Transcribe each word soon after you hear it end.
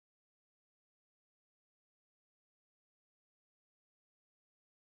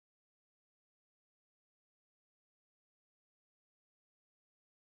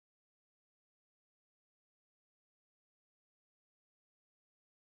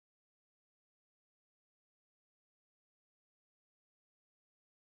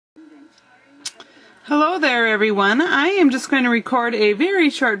Hello there everyone. I am just going to record a very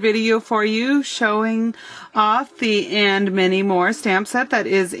short video for you showing off the And Many More stamp set that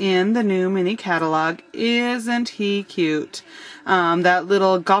is in the new mini catalog. Isn't he cute? That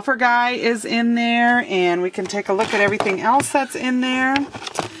little golfer guy is in there, and we can take a look at everything else that's in there.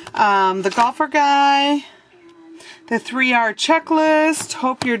 The golfer guy, the 3R checklist,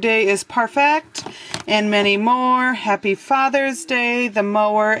 hope your day is perfect, and many more. Happy Father's Day, the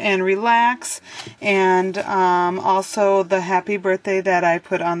mower, and relax, and also the happy birthday that I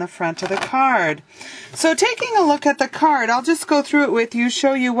put on the front of the card. So taking a look at the card, I'll just go through it with you,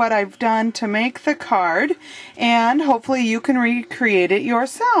 show you what I've done to make the card, and hopefully you can recreate it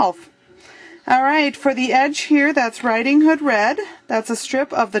yourself. Alright, for the edge here, that's Riding Hood Red. That's a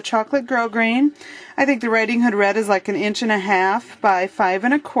strip of the chocolate grosgrain. I think the Riding Hood Red is like 1.5 inches by 5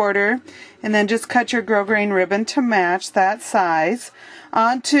 1/4. And then just cut your grosgrain ribbon to match that size.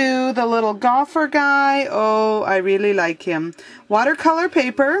 Onto the little golfer guy. Oh, I really like him. Watercolor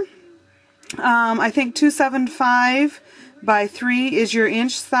paper. I think 275 by 3 is your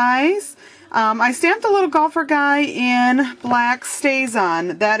inch size. I stamped the little golfer guy in black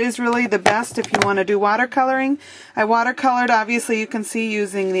StazOn. That is really the best if you want to do watercoloring. I watercolored, obviously you can see,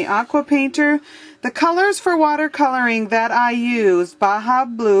 using the aqua painter. The colors for watercoloring that I used, Baja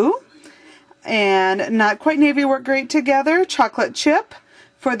Blue, and Not Quite Navy work great together. Chocolate Chip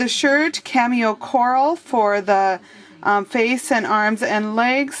for the shirt, Cameo Coral for the face and arms and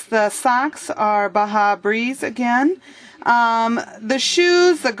legs. The socks are Baja Breeze again. The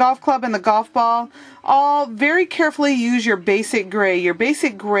shoes, the golf club, and the golf ball, all very carefully use your basic gray. Your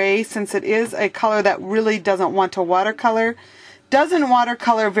basic gray, since it is a color that really doesn't want to watercolor, doesn't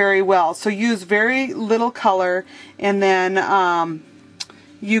watercolor very well. So use very little color, and then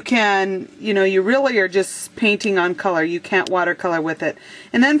you can, you really are just painting on color. You can't watercolor with it.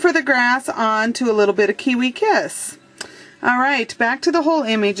 And then for the grass, on to a little bit of Kiwi Kiss. Alright, back to the whole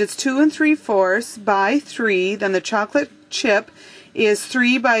image. It's 2 3/4 by 3. Then the chocolate chip is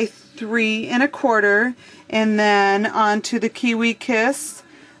 3 by 3 1/4. And then onto the Kiwi Kiss,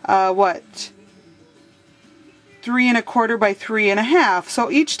 3 1/4 by 3 1/2.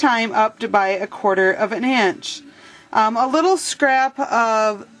 So each time up to by 1/4 inch. A little scrap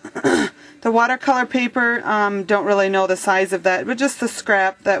of the watercolor paper, don't really know the size of that, but just the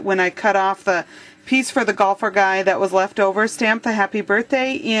scrap that when I cut off the piece for the golfer guy that was left over, stamped the happy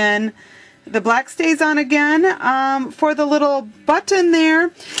birthday in the black StazOn again. For the little button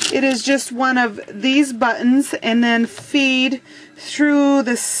there, it is just one of these buttons, and then feed through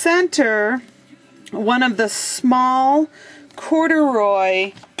the center one of the small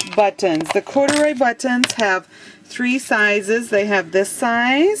corduroy buttons. The corduroy buttons have 3 sizes. They have this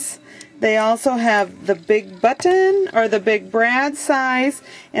size. They also have the big button, or the big brad size,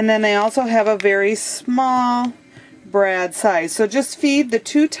 and then they also have a very small brad size. So just feed the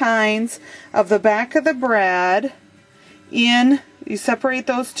 2 tines of the back of the brad in. You separate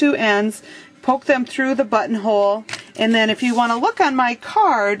those 2 ends, poke them through the buttonhole, and then if you want to look on my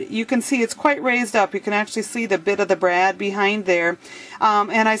card, you can see it's quite raised up. You can actually see the bit of the brad behind there.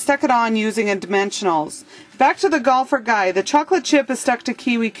 And I stuck it on using a dimensionals. Back to the golfer guy. The chocolate chip is stuck to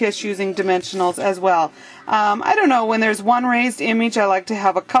Kiwi Kiss using dimensionals as well. I don't know, when there's one raised image, I like to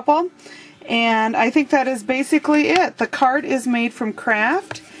have a couple. And I think that is basically it. The card is made from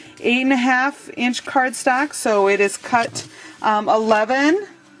craft, 8 1/2 inch cardstock, so it is cut 11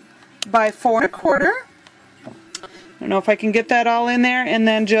 by 4 1/4. I don't know if I can get that all in there, and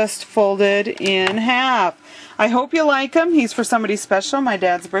then just folded in half. I hope you like him. He's for somebody special. My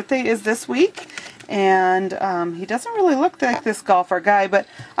dad's birthday is this week, and he doesn't really look like this golfer guy, but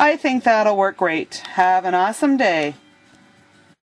I think that'll work great. Have an awesome day.